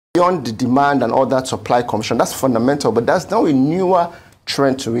beyond the demand and all that supply commission. That's fundamental, but that's now a newer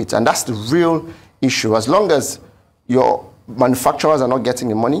trend to it, and that's the real issue. As long as your manufacturers are not getting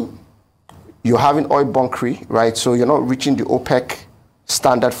the money, you're having oil bunkery, right? So you're not reaching the OPEC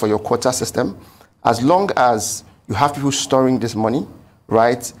standard for your quota system. As long as you have people storing this money,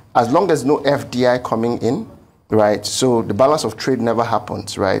 right? As long as no FDI coming in, right? So the balance of trade never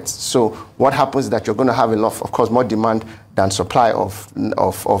happens, right? So what happens is that you're going to have a lot, of course, more demand than supply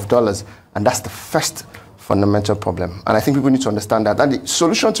of dollars. And that's the first fundamental problem. And I think people need to understand that. And the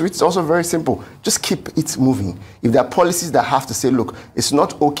solution to it is also very simple. Just keep it moving. If there are policies that have to say, look, it's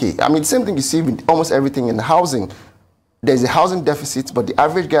not okay. I mean, the same thing you see with almost everything in housing. There's a housing deficit, but the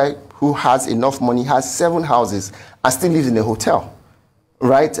average guy who has enough money has 7 houses and still lives in a hotel,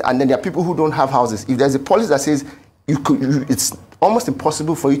 right? And then there are people who don't have houses. If there's a policy that says it's almost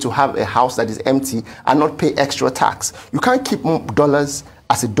impossible for you to have a house that is empty and not pay extra tax. You can't keep dollars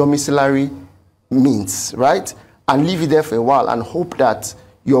as a domiciliary means, right? And leave it there for a while and hope that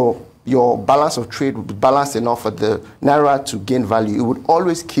your balance of trade will be balanced enough for the Naira to gain value. It would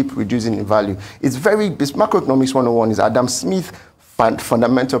always keep reducing in value. This macroeconomics 101 is Adam Smith's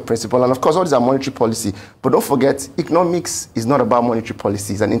fundamental principle. And of course, all these are monetary policy. But don't forget, economics is not about monetary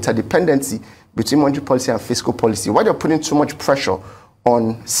policy. It's an interdependency between monetary policy and fiscal policy. While you're putting too much pressure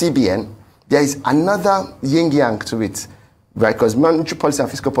on CBN, there is another yin-yang to it, right? Because monetary policy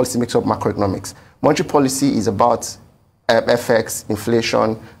and fiscal policy makes up macroeconomics. Monetary policy is about FX,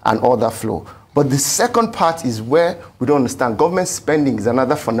 inflation, and all that flow. But the second part is where we don't understand. Government spending is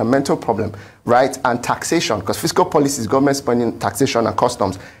another fundamental problem, right? And taxation, because fiscal policy is government spending, taxation, and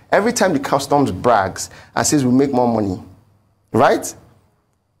customs. Every time the customs brags and says we make more money, right?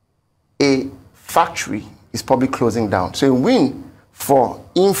 A factory is probably closing down. So a win for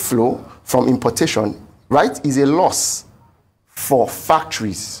inflow from importation, right, is a loss for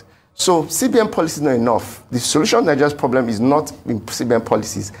factories. So CBN policy is not enough. The solution to Nigeria's problem is not in CBN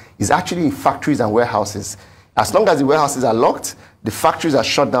policies. It's actually in factories and warehouses. As long as the warehouses are locked, the factories are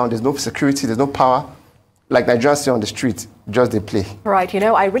shut down, there's no security, there's no power. Like Nigerians say on the street, just they play. Right, you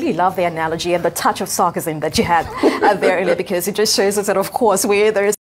know, I really love the analogy and the touch of sarcasm that you had there, because it just shows us that, of course, where there's